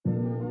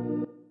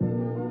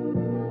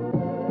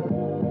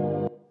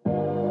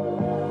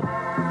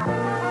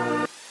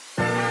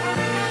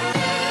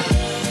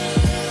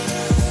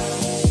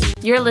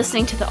You're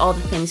listening to the All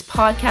the Things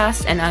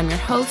podcast, and I'm your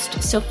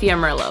host, Sophia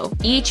Merlot.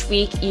 Each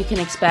week, you can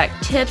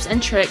expect tips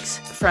and tricks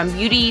from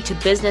beauty to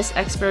business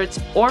experts,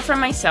 or from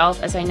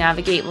myself as I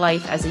navigate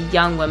life as a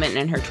young woman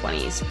in her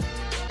 20s.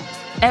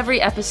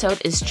 Every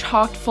episode is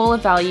chock full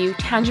of value,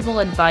 tangible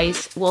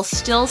advice, while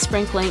still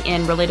sprinkling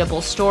in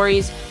relatable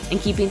stories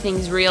and keeping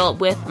things real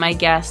with my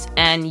guests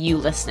and you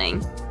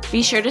listening.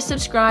 Be sure to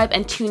subscribe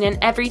and tune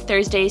in every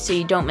Thursday so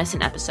you don't miss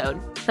an episode.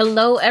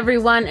 Hello,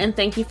 everyone, and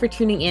thank you for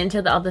tuning in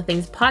to the All the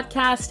Things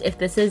podcast. If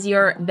this is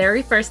your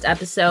very first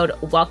episode,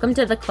 welcome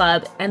to the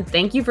club, and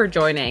thank you for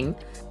joining.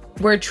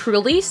 We're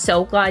truly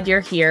so glad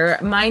you're here.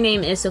 My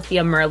name is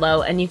Sophia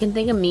Merlot, and you can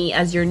think of me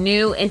as your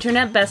new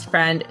internet best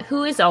friend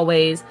who is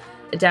always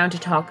down to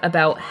talk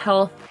about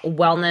health,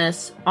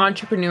 wellness,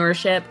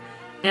 entrepreneurship,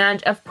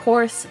 and of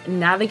course,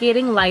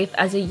 navigating life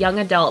as a young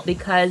adult,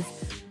 because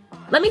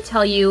let me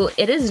tell you,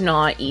 it is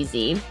not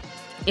easy.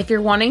 If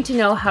you're wanting to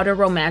know how to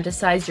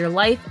romanticize your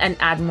life and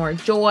add more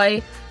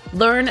joy,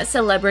 learn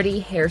celebrity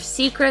hair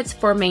secrets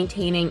for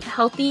maintaining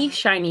healthy,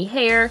 shiny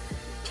hair,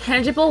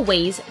 tangible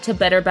ways to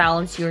better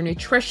balance your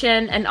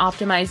nutrition and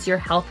optimize your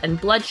health and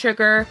blood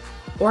sugar,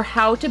 or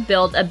how to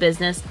build a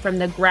business from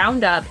the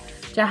ground up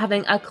to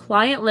having a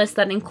client list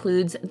that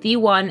includes the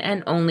one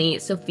and only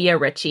Sofia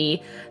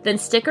Richie, then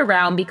stick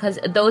around because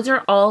those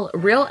are all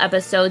real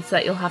episodes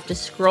that you'll have to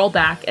scroll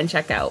back and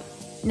check out.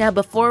 Now,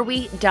 before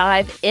we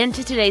dive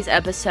into today's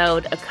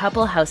episode, a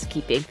couple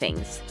housekeeping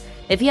things.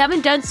 If you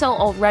haven't done so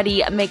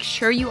already, make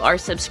sure you are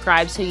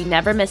subscribed so you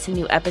never miss a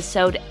new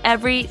episode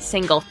every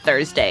single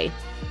Thursday.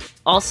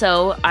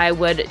 Also, I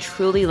would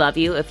truly love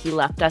you if you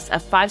left us a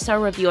 5-star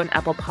review on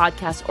Apple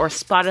Podcasts or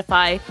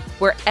Spotify,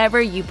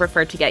 wherever you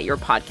prefer to get your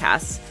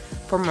podcasts.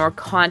 For more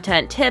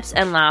content, tips,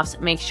 and laughs,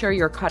 make sure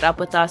you're caught up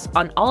with us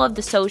on all of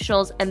the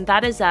socials, and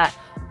that is at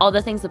All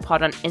the Things the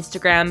Pod on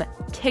Instagram,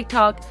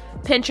 TikTok,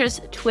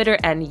 Pinterest, Twitter,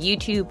 and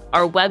YouTube.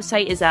 Our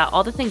website is at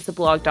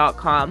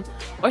allthethingstheblog.com,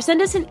 or send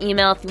us an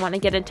email if you want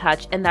to get in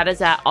touch, and that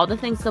is at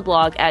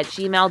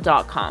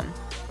allthethingstheblog@gmail.com.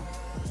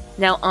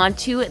 Now on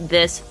to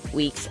this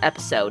week's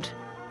episode.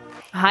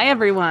 Hi,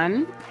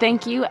 everyone.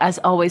 Thank you, as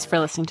always, for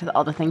listening to the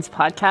All the Things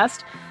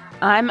podcast.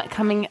 I'm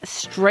coming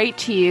straight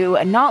to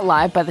you, not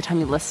live by the time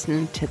you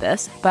listen to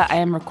this, but I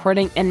am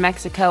recording in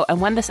Mexico,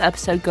 and when this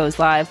episode goes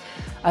live,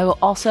 I will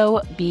also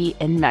be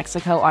in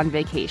Mexico on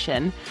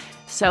vacation.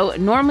 So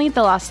normally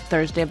the last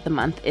Thursday of the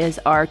month is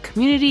our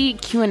community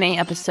Q&A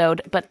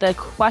episode, but the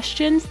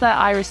questions that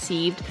I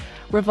received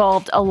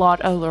revolved a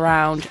lot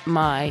around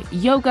my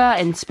yoga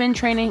and spin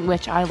training,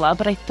 which I love,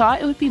 but I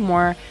thought it would be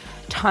more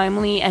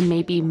timely and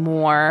maybe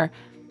more,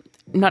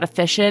 not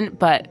efficient,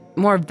 but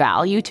more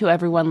value to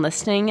everyone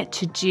listening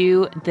to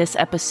do this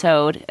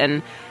episode.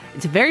 And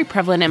it's very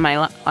prevalent in my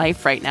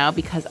life right now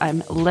because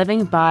I'm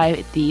living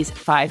by these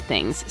 5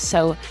 things.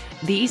 So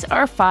these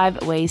are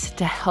 5 ways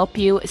to help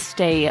you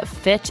stay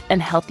fit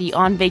and healthy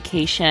on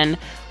vacation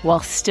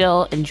while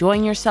still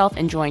enjoying yourself,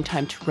 enjoying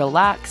time to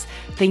relax.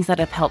 Things that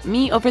have helped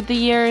me over the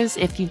years.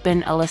 If you've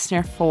been a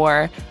listener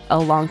for a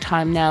long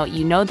time now,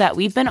 you know that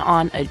we've been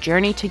on a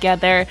journey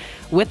together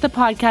with the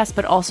podcast,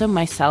 but also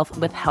myself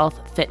with health,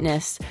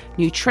 fitness,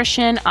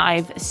 nutrition.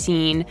 I've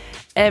seen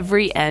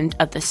every end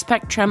of the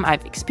spectrum.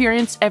 I've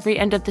experienced every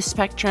end of the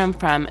spectrum,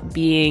 from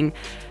being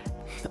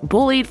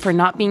bullied for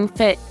not being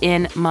fit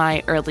in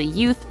my early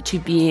youth to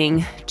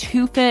being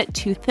too fit,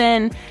 too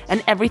thin,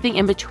 and everything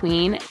in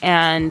between.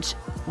 And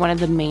one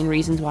of the main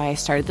reasons why I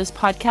started this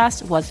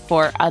podcast was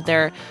for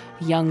other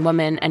young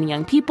women and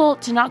young people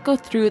to not go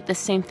through the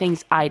same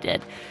things I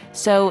did.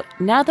 So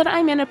now that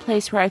I'm in a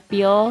place where I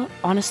feel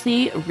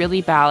honestly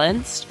really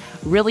balanced,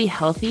 really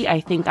healthy, I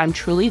think I'm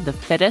truly the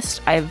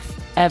fittest I've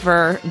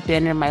ever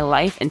been in my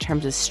life in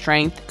terms of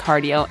strength,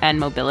 cardio, and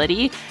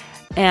mobility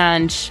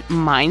and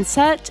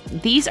mindset.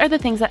 These are the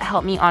things that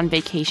help me on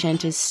vacation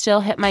to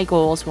still hit my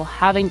goals while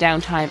having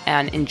downtime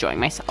and enjoying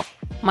myself.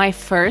 My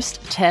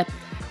first tip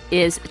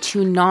is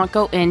to not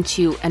go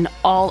into an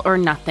all or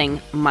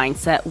nothing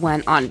mindset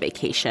when on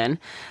vacation.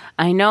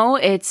 I know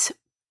it's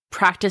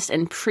practiced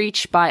and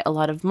preached by a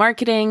lot of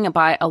marketing,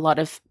 by a lot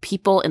of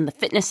people in the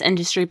fitness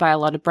industry, by a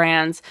lot of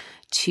brands,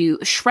 to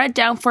shred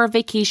down for a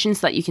vacation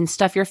so that you can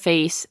stuff your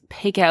face,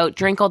 pig out,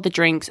 drink all the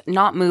drinks,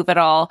 not move at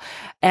all,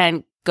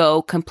 and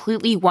go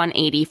completely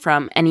 180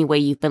 from any way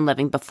you've been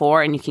living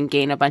before, and you can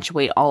gain a bunch of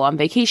weight all on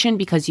vacation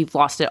because you've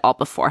lost it all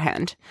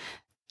beforehand.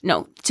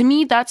 No, to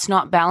me, that's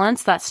not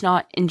balance. That's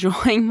not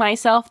enjoying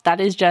myself. That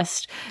is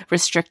just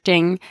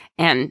restricting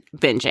and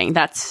binging.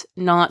 That's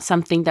not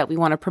something that we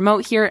want to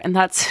promote here, and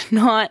that's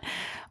not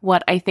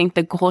what I think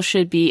the goal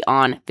should be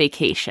on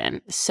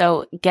vacation.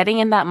 So getting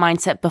in that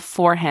mindset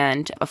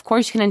beforehand, of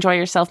course, you can enjoy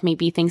yourself,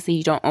 maybe things that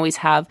you don't always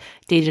have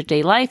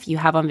day-to-day life, you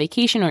have on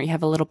vacation, or you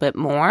have a little bit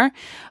more,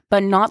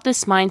 but not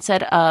this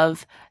mindset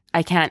of,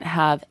 I can't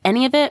have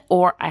any of it,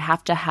 or I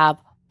have to have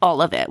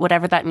all of it,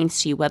 whatever that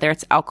means to you, whether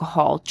it's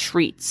alcohol,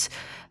 treats,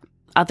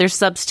 other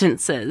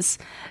substances.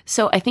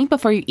 So I think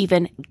before you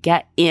even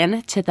get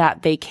into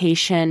that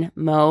vacation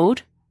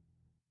mode,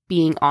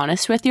 being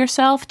honest with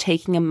yourself,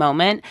 taking a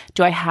moment.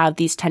 Do I have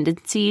these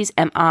tendencies?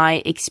 Am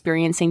I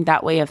experiencing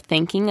that way of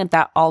thinking,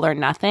 that all or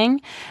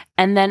nothing?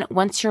 And then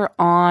once you're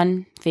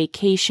on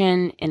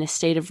vacation, in a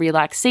state of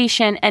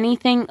relaxation,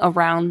 anything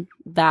around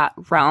that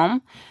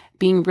realm,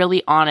 being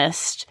really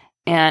honest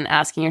and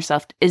asking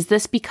yourself, is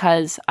this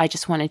because I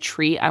just want to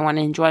treat, I want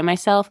to enjoy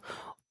myself?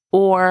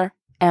 Or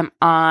am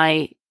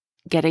I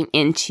getting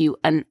into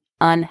an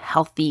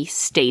unhealthy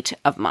state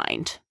of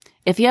mind?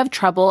 If you have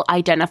trouble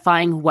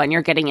identifying when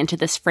you're getting into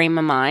this frame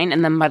of mind,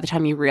 and then by the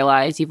time you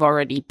realize you've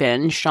already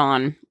binged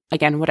on,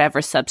 again,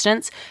 whatever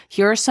substance,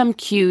 here are some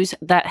cues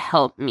that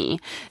help me.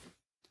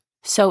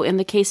 So in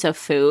the case of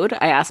food,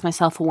 I ask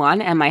myself,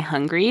 one, am I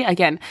hungry?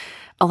 Again,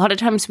 a lot of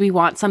times we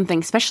want something,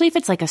 especially if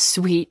it's like a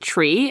sweet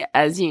treat.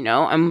 As you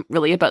know, I'm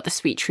really about the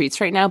sweet treats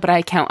right now, but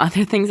I count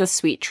other things as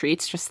sweet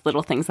treats, just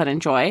little things that I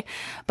enjoy.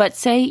 But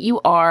say you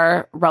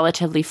are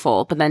relatively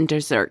full, but then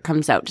dessert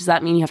comes out. Does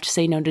that mean you have to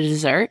say no to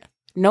dessert?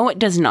 No, it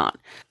does not.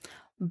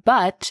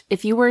 But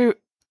if you were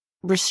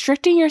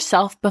restricting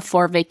yourself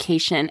before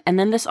vacation and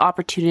then this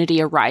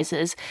opportunity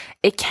arises,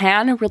 it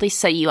can really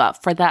set you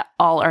up for that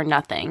all or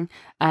nothing.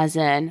 As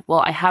in,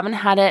 well, I haven't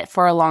had it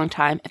for a long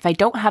time. If I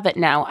don't have it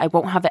now, I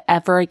won't have it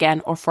ever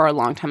again or for a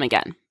long time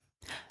again.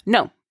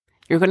 No,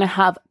 you're going to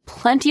have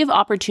plenty of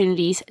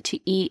opportunities to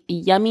eat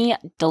yummy,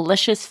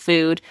 delicious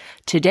food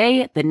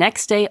today, the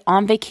next day,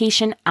 on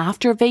vacation,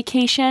 after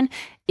vacation.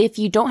 If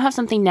you don't have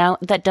something now,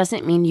 that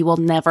doesn't mean you will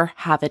never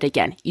have it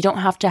again. You don't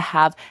have to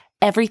have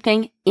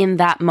everything in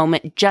that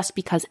moment just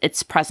because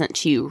it's present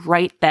to you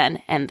right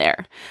then and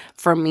there.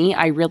 For me,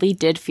 I really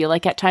did feel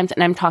like at times,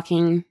 and I'm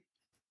talking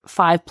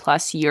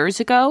 5+ years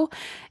ago,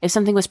 if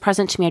something was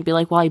present to me, I'd be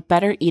like, well, I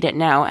better eat it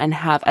now and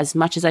have as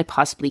much as I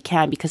possibly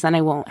can because then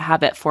I won't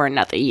have it for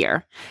another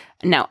year.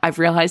 Now, I've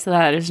realized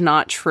that is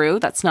not true.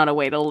 That's not a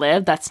way to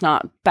live. That's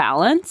not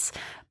balance.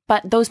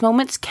 But those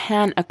moments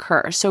can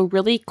occur. So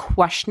really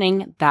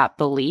questioning that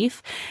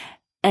belief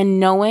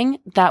and knowing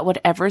that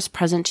whatever is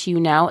present to you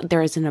now,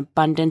 there is an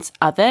abundance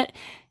of it.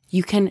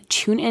 You can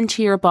tune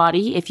into your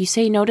body. If you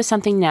say no to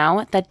something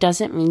now, that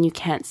doesn't mean you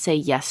can't say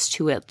yes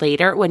to it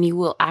later when you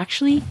will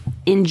actually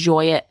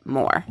enjoy it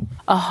more.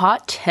 A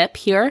hot tip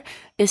here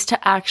is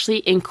to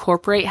actually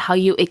incorporate how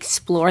you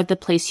explore the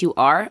place you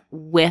are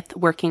with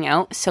working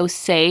out. So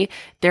say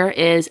there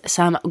is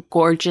some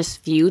gorgeous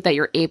view that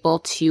you're able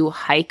to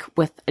hike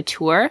with a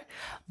tour.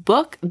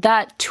 Book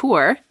that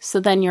tour so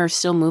then you're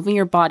still moving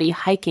your body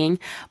hiking,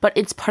 but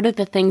it's part of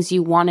the things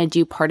you want to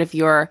do, part of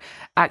your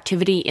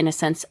activity in a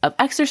sense of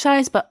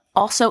exercise, but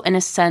also in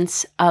a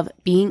sense of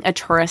being a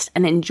tourist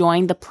and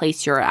enjoying the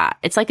place you're at.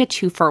 It's like a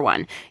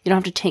 2-for-1. You don't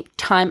have to take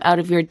time out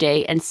of your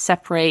day and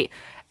separate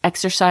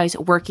exercise,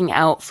 working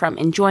out from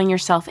enjoying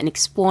yourself and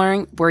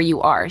exploring where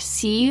you are.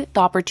 See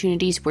the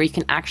opportunities where you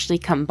can actually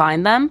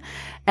combine them.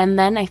 And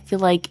then I feel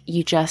like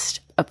you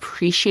just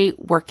appreciate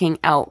working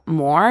out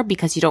more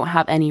because you don't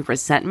have any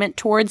resentment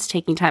towards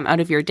taking time out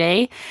of your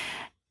day.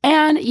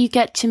 And you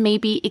get to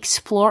maybe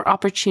explore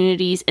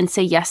opportunities and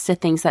say yes to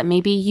things that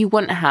maybe you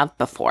wouldn't have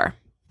before.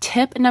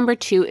 Tip number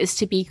 2 is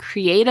to be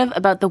creative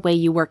about the way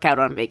you work out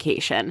on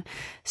vacation.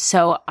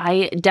 So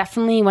I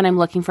definitely, when I'm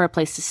looking for a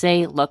place to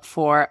stay, look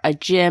for a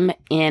gym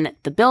in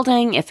the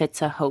building, if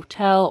it's a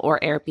hotel or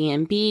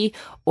Airbnb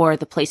or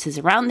the places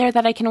around there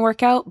that I can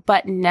work out.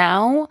 But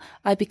now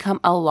I've become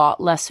a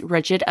lot less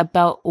rigid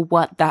about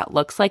what that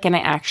looks like. And I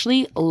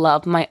actually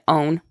love my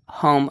own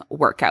home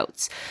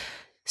workouts.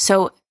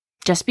 So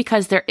just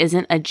because there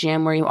isn't a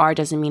gym where you are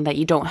doesn't mean that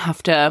you don't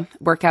have to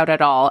work out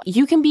at all.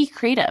 You can be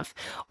creative.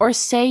 Or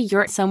say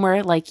you're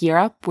somewhere like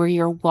Europe where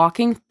you're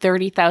walking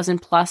 30,000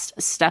 plus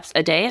steps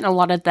a day and a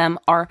lot of them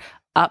are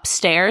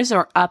upstairs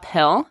or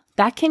uphill.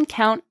 That can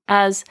count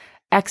as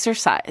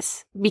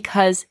exercise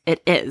because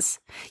it is.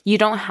 You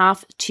don't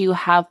have to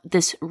have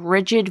this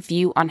rigid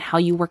view on how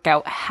you work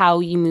out, how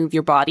you move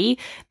your body.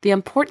 The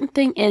important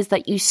thing is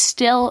that you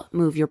still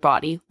move your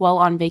body while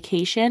on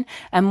vacation,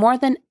 and more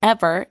than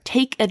ever,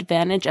 take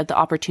advantage of the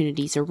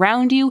opportunities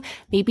around you.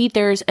 Maybe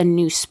there's a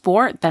new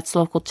sport that's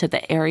local to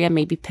the area,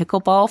 maybe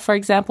pickleball, for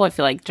example. I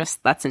feel like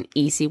just that's an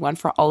easy one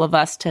for all of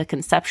us to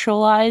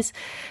conceptualize.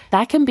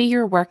 That can be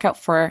your workout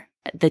for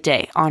the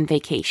day on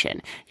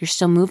vacation. You're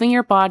still moving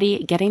your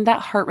body, getting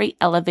that heart rate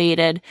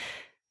elevated,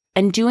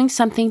 and doing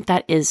something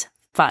that is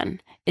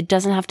fun. It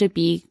doesn't have to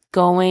be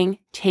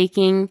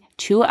taking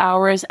 2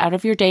 hours out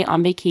of your day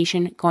on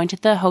vacation, going to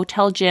the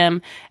hotel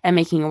gym and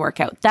making a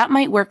workout. That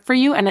might work for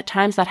you. And at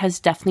times that has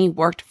definitely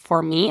worked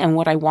for me and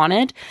what I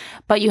wanted,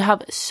 but you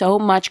have so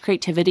much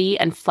creativity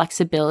and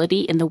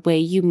flexibility in the way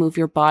you move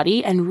your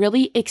body, and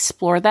really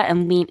explore that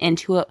and lean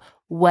into it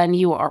when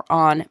you are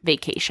on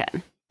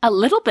vacation. A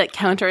little bit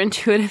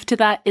counterintuitive to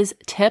that is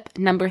tip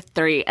number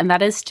 3, and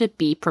that is to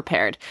be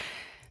prepared.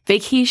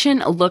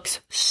 Vacation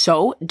looks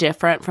so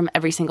different from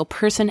every single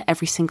person,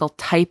 every single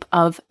type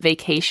of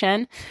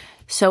vacation.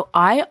 So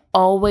I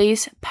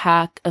always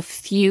pack a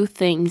few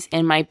things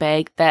in my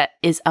bag that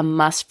is a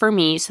must for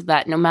me so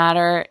that no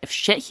matter if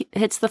shit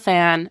hits the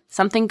fan,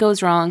 something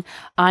goes wrong,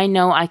 I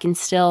know I can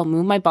still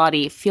move my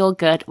body, feel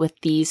good with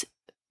these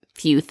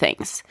few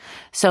things.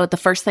 So the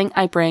first thing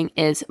I bring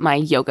is my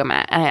yoga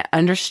mat. And I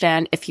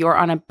understand if you're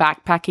on a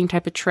backpacking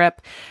type of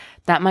trip,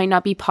 that might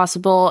not be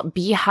possible.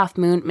 Be Half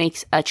Moon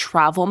makes a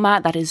travel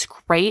mat that is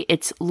great.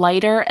 It's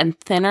lighter and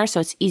thinner, so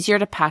it's easier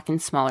to pack in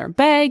smaller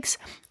bags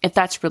if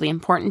that's really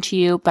important to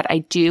you. But I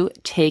do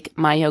take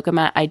my yoga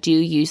mat. I do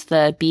use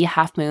the Be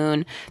Half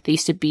Moon. They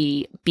used to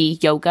be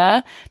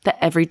Yoga,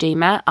 the everyday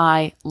mat.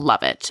 I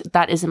love it.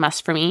 That is a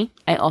must for me.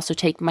 I also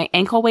take my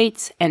ankle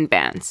weights and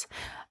bands.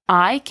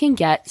 I can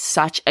get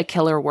such a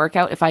killer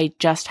workout if I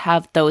just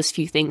have those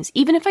few things.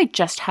 Even if I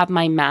just have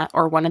my mat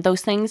or one of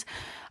those things,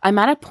 I'm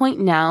at a point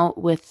now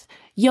with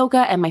yoga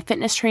and my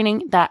fitness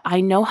training that I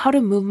know how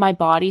to move my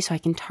body so I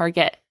can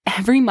target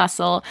every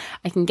muscle.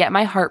 I can get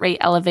my heart rate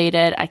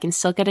elevated. I can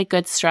still get a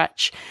good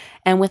stretch.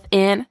 And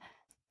within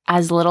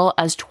as little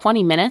as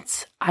 20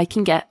 minutes, I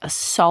can get a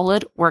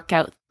solid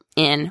workout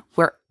in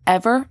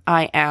wherever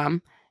I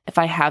am if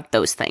I have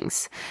those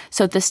things.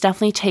 So this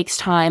definitely takes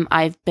time.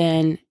 I've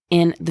been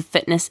in the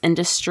fitness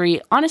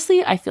industry.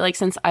 Honestly, I feel like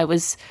since I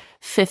was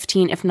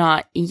 15, if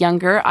not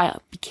younger, I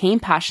became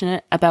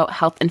passionate about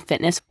health and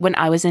fitness when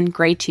I was in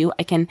grade 2.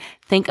 I can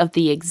think of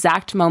the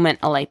exact moment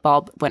a light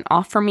bulb went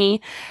off for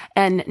me.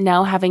 And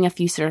now having a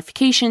few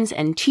certifications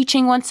and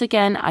teaching once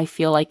again, I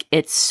feel like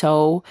it's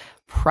so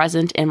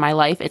present in my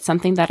life. It's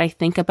something that I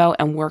think about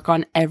and work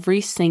on every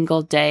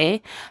single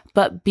day.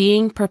 But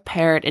being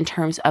prepared in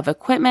terms of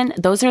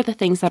equipment, those are the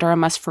things that are a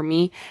must for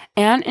me,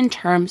 and in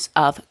terms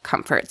of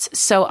comforts.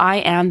 So I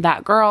am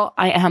that girl.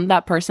 I am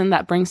that person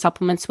that brings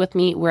supplements with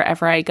me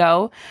wherever I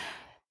go.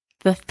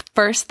 The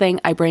first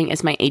thing I bring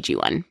is my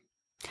AG1.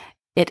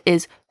 It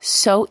is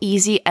so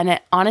easy, and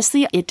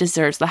it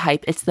deserves the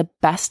hype. It's the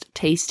best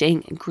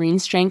tasting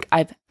greens drink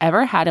I've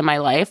ever had in my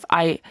life.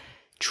 I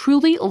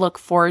truly look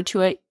forward to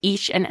it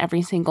each and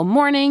every single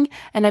morning,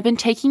 and I've been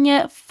taking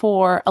it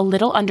for a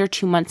little under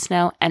 2 months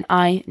now, and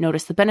I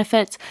notice the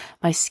benefits.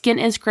 My skin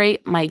is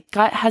great, my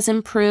gut has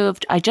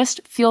improved, I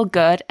just feel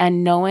good.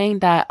 And knowing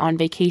that on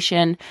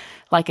vacation,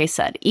 like I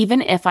said,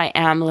 even if I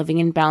am living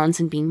in balance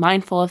and being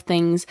mindful of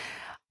things,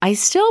 I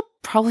still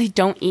probably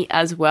don't eat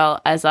as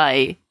well as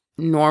I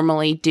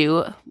normally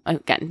do,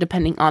 again,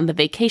 depending on the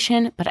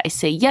vacation, but I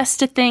say yes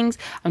to things.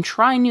 I'm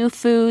trying new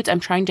foods. I'm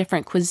trying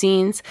different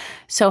cuisines.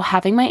 So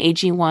having my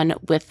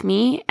AG1 with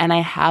me, and I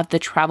have the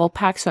travel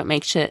pack, so it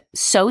makes it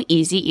so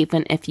easy,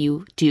 even if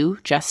you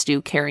just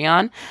do carry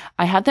on.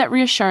 I have that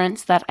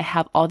reassurance that I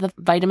have all the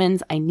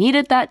vitamins I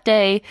needed that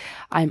day.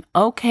 I'm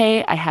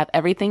okay. I have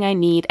everything I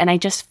need, and I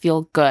just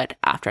feel good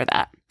after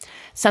that.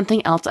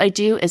 Something else I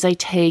do is I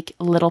take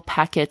little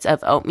packets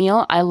of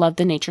oatmeal. I love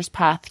the Nature's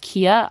Path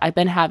Kia. I've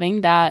been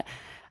having that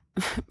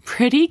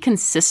pretty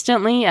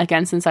consistently,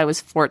 again, since I was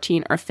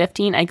 14 or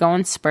 15. I go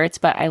in spurts,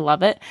 but I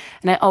love it.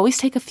 And I always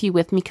take a few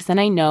with me because then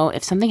I know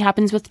if something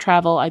happens with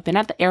travel, I've been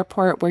at the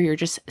airport where you're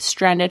just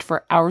stranded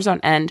for hours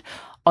on end.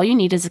 All you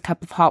need is a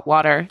cup of hot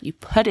water. You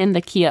put in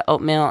the Kia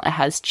oatmeal. It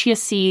has chia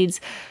seeds,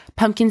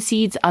 pumpkin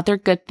seeds, other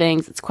good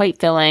things. It's quite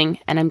filling,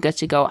 and I'm good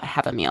to go. I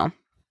have a meal.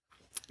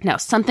 Now,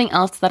 something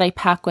else that I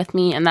pack with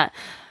me and that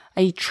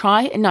I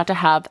try not to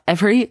have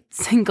every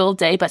single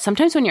day, but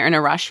sometimes when you're in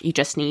a rush, you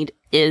just need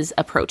is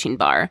a protein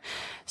bar.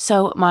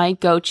 So my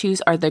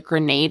go-tos are the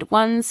Grenade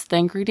ones. The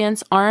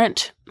ingredients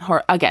aren't,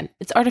 again,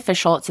 it's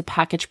artificial. It's a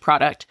packaged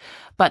product,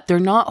 but they're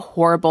not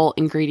horrible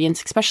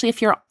ingredients, especially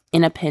if you're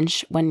in a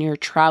pinch when you're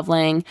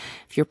traveling,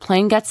 if your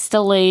plane gets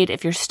delayed,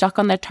 if you're stuck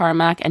on the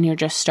tarmac and you're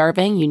just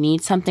starving, you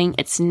need something.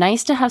 It's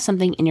nice to have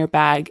something in your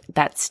bag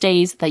that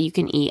stays, that you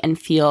can eat and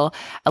feel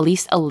at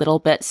least a little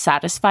bit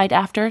satisfied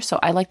after. So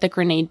I like the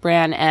Grenade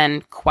brand,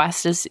 and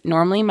Quest is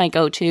normally my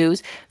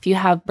go-tos. If you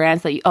have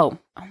brands that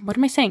what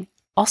am I saying?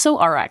 Also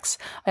RX.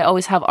 I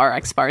always have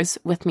RX bars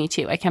with me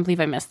too. I can't believe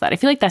I missed that. I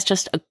feel like that's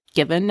just a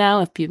given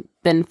now. If you've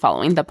been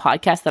following the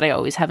podcast, that I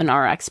always have an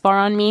RX bar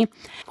on me.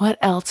 What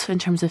else in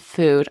terms of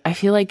food? I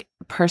feel like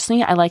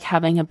personally, I like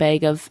having a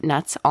bag of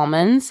nuts,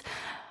 almonds,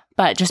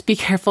 but just be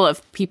careful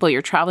if people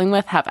you're traveling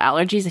with have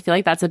allergies. I feel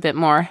like that's a bit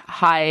more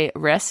high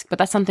risk, but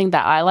that's something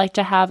that I like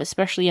to have,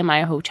 especially in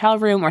my hotel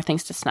room, or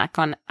things to snack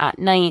on at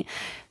night.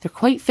 They're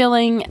quite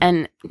filling,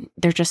 and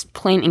they're just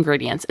plain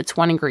ingredients. It's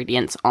one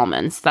ingredient,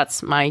 almonds.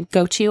 That's my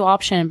go-to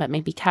option, but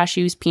maybe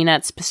cashews,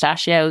 peanuts,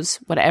 pistachios,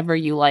 whatever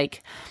you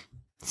like.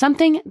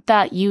 Something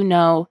that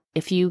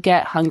if you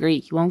get hungry,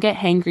 you won't get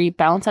hangry,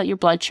 balance out your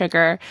blood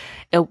sugar.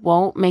 It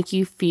won't make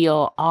you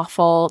feel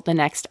awful the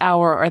next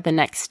hour or the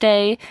next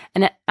day,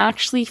 and it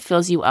actually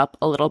fills you up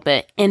a little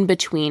bit in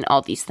between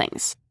all these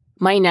things.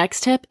 My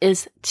next tip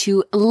is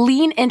to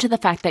lean into the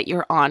fact that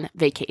you're on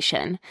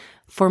vacation.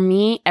 For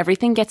me,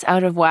 everything gets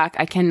out of whack.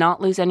 I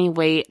cannot lose any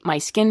weight. My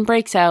skin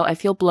breaks out. I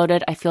feel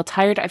bloated. I feel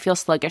tired. I feel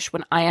sluggish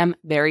when I am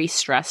very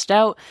stressed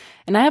out.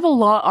 And I have a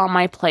lot on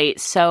my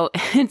plate. So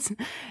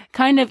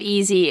kind of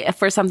easy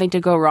for something to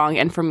go wrong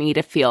and for me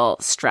to feel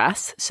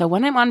stress. So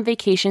when I'm on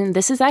vacation,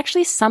 this is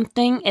actually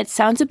something, it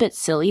sounds a bit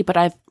silly, but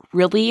I've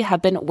really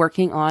have been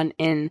working on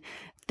in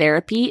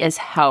therapy, is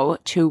how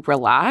to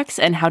relax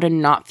and how to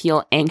not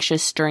feel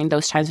anxious during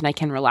those times when I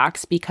can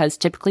relax, because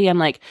typically I'm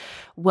like,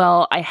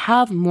 well, I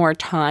have more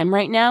time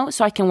right now,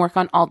 so I can work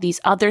on all these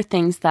other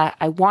things that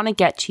I want to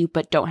get to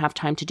but don't have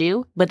time to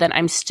do. But then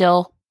I'm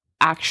still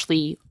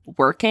actually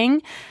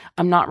working.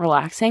 I'm not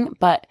relaxing.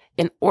 But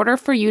in order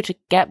for you to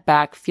get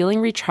back feeling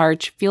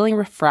recharged, feeling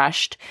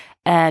refreshed,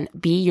 and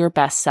be your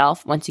best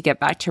self once you get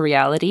back to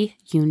reality,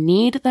 you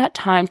need that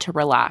time to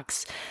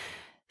relax.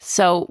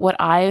 So what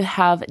I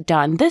have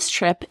done this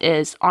trip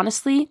is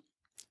honestly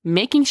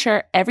making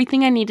sure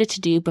everything I needed to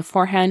do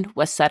beforehand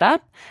was set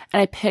up.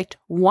 And I picked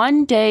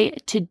one day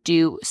to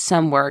do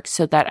some work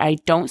so that I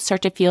don't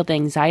start to feel the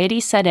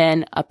anxiety set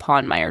in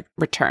upon my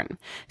return.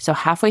 So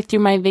halfway through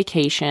my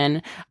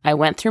vacation, I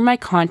went through my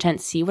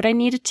content, see what I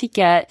needed to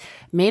get,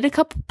 made a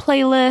couple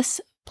playlists,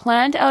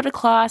 planned out a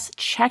class,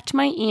 checked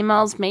my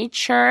emails, made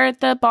sure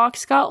the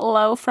box got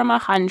low from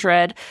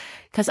 100,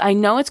 because I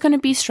know it's going to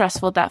be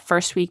stressful that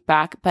first week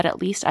back, but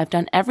at least I've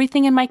done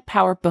everything in my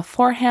power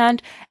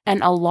beforehand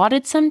and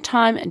allotted some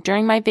time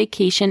during my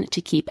vacation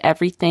to keep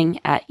everything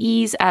at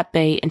ease, at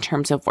bay in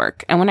terms of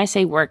work. And when I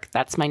say work,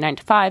 that's my 9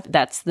 to 5.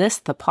 That's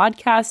the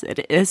podcast.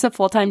 It is a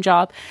full-time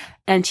job,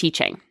 and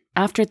teaching.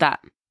 After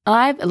that,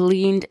 I've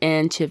leaned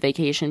into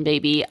vacation,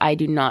 baby. I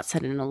do not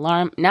set an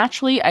alarm.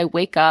 Naturally, I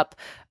wake up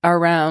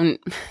around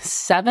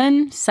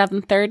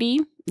 7:30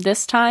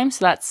 this time.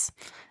 So that's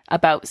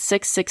about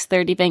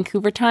 6:30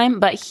 Vancouver time.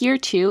 But here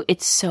too,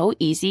 it's so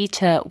easy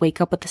to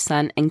wake up with the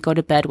sun and go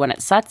to bed when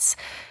it sets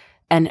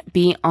and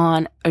be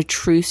on a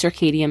true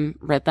circadian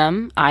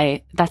rhythm.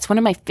 That's one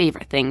of my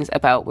favorite things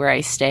about where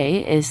I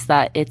stay, is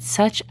that it's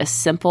such a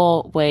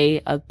simple way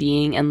of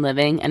being and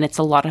living, and it's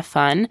a lot of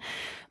fun.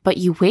 But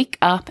you wake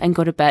up and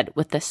go to bed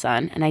with the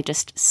sun, and I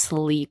just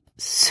sleep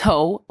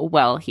so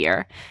well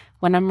here.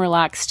 When I'm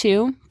relaxed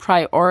too,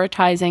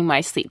 prioritizing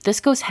my sleep.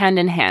 This goes hand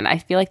in hand. I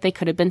feel like they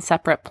could have been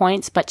separate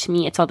points, but to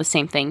me, it's all the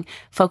same thing.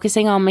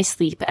 Focusing on my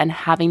sleep and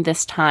having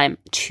this time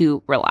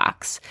to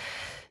relax.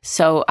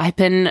 So I've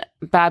been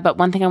bad, but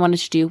one thing I wanted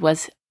to do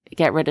was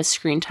get rid of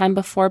screen time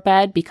before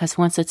bed, because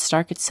once it's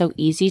dark, it's so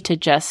easy to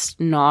just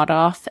nod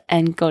off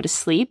and go to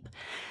sleep.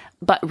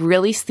 But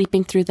really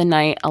sleeping through the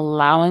night,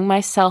 allowing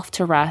myself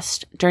to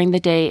rest during the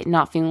day,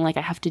 not feeling like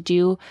I have to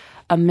do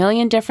a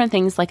million different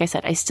things. Like I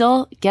said, I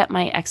still get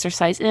my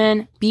exercise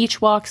in,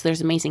 beach walks, there's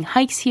amazing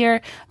hikes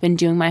here, been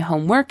doing my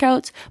home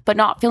workouts, but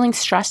not feeling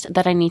stressed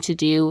that I need to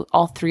do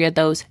all 3 of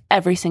those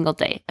every single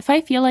day. If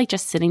I feel like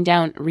just sitting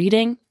down,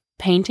 reading,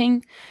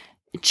 painting,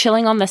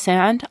 chilling on the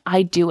sand,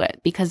 I do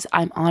it because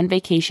I'm on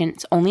vacation.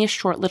 It's only a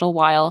short little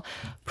while.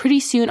 Pretty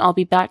soon I'll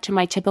be back to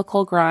my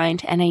typical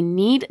grind, and I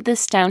need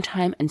this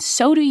downtime, and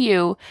so do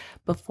you,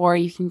 before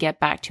you can get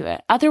back to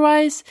it.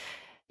 Otherwise,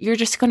 you're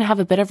just going to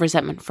have a bit of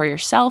resentment for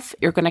yourself.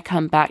 You're going to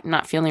come back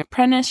not feeling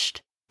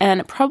replenished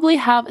and probably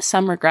have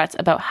some regrets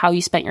about how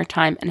you spent your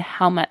time and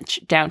how much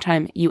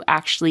downtime you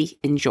actually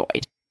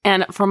enjoyed.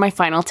 And for my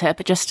final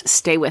tip, just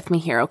stay with me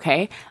here,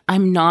 okay?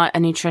 I'm not a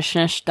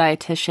nutritionist,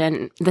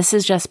 dietitian. This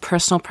is just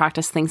personal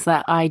practice, things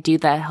that I do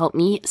that help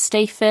me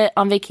stay fit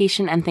on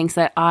vacation, and things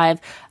that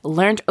I've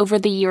learned over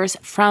the years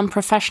from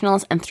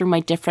professionals and through my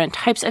different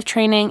types of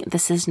training.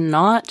 This is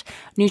not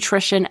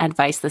nutrition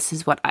advice. This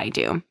is what I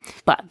do.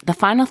 But the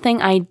final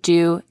thing I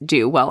do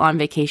while on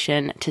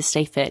vacation to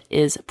stay fit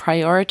is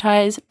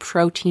prioritize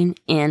protein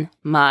in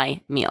my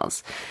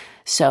meals.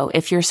 So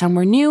if you're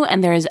somewhere new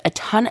and there's a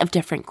ton of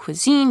different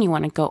cuisine, you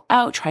want to go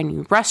out, try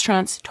new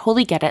restaurants,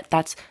 totally get it.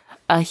 That's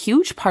a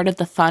huge part of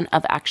the fun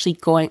of actually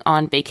going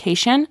on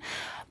vacation.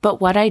 But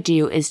what I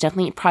do is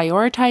definitely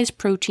prioritize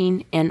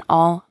protein in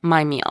all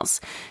my meals.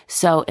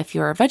 So if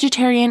you're a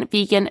vegetarian,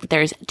 vegan,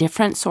 there's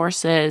different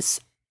sources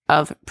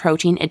of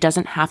protein. It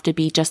doesn't have to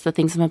be just the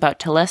things I'm about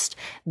to list.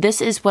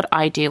 This is what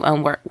I do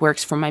and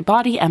works for my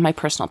body and my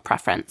personal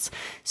preference.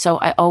 So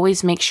I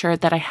always make sure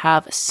that I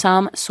have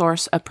some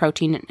source of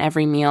protein in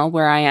every meal.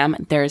 Where I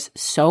am, there's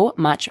so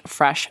much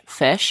fresh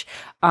fish.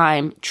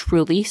 I'm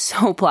truly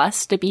so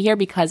blessed to be here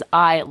because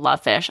I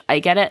love fish. I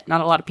get it.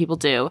 Not a lot of people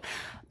do.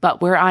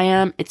 But where I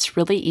am, it's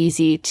really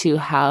easy to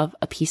have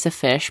a piece of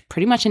fish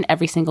pretty much in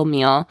every single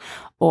meal,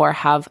 or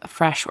have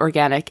fresh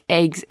organic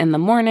eggs in the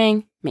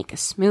morning, make a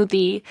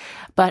smoothie.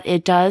 But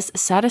it does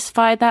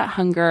satisfy that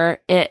hunger.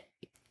 It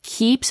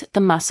keeps the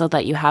muscle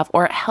that you have,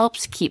 or it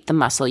helps keep the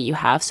muscle you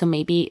have. So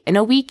maybe in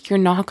a week, you're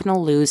not going to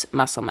lose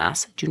muscle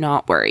mass. Do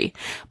not worry.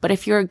 But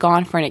if you're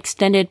gone for an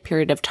extended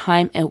period of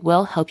time, it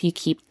will help you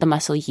keep the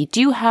muscle you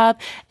do have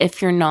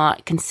if you're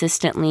not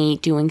consistently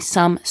doing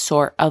some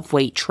sort of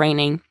weight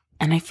training.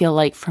 And I feel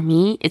like for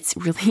me, it's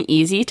really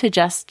easy to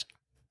just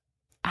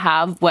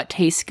have what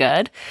tastes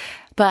good.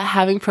 But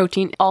having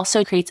protein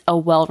also creates a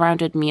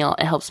well-rounded meal.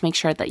 It helps make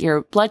sure that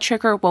your blood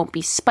sugar won't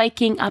be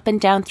spiking up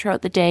and down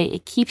throughout the day.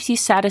 It keeps you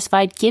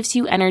satisfied, gives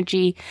you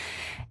energy,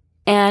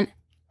 and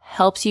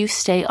helps you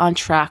stay on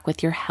track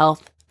with your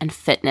health and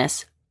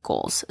fitness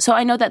goals. So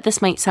I know that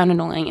this might sound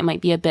annoying. It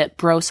might be a bit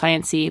bro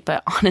sciencey,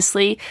 but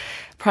honestly,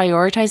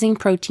 prioritizing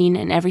protein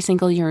in every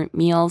single your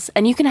meals,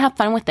 and you can have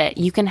fun with it.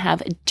 You can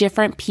have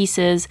different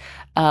pieces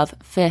of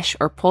fish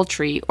or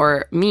poultry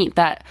or meat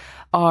that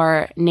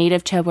are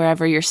native to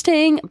wherever you're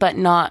staying, but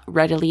not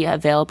readily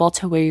available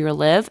to where you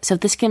live. So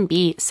this can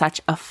be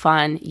such a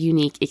fun,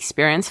 unique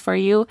experience for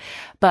you.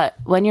 But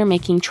when you're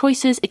making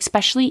choices,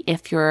 especially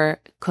if you're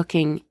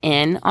cooking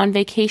in on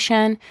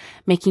vacation,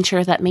 making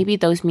sure that maybe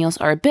those meals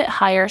are a bit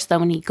higher so that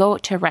when you go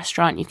to a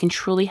restaurant, you can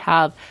truly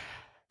have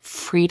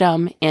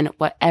freedom in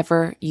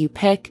whatever you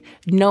pick,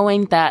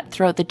 knowing that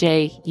throughout the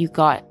day you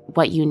got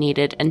what you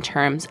needed in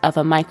terms of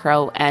a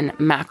micro and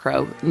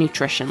macro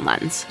nutrition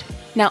lens.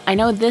 Now, I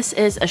know this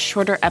is a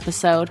shorter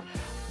episode,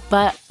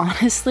 but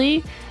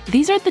honestly,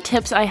 these are the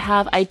tips I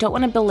have. I don't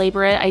want to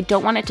belabor it. I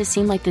don't want it to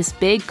seem like this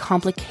big,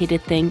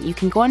 complicated thing. You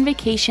can go on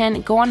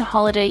vacation, go on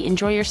holiday,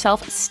 enjoy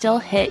yourself, still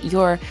hit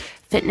your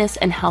fitness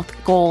and health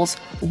goals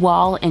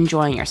while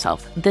enjoying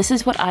yourself. This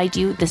is what I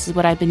do. This is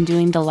what I've been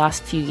doing the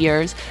last few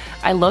years.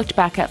 I looked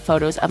back at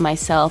photos of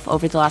myself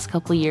over the last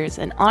couple of years,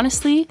 and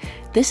honestly,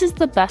 this is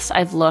the best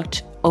I've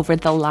looked over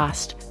the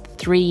last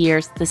 3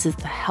 years. This is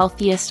the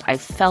healthiest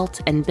I've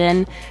felt and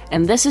been,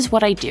 and this is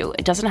what I do.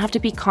 It doesn't have to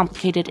be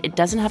complicated. It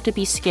doesn't have to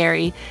be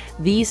scary.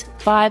 These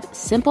 5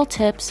 simple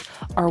tips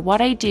are what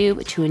I do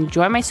to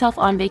enjoy myself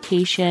on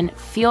vacation,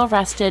 feel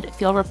rested,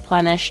 feel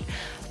replenished,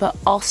 but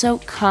also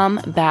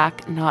come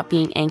back not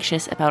being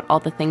anxious about all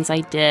the things I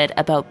did,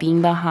 about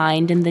being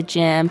behind in the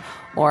gym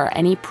or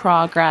any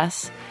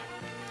progress.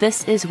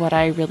 This is what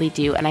I really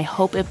do, and I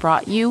hope it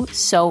brought you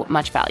so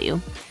much value.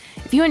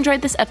 If you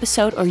enjoyed this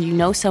episode, or you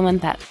know someone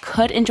that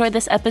could enjoy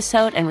this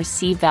episode and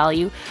receive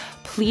value,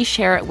 please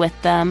share it with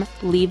them.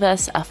 Leave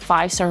us a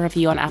 5-star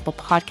review on Apple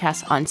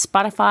Podcasts, on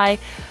Spotify.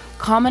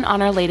 Comment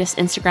on our latest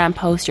Instagram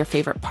post your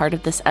favorite part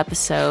of this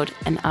episode,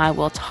 and I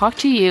will talk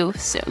to you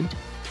soon.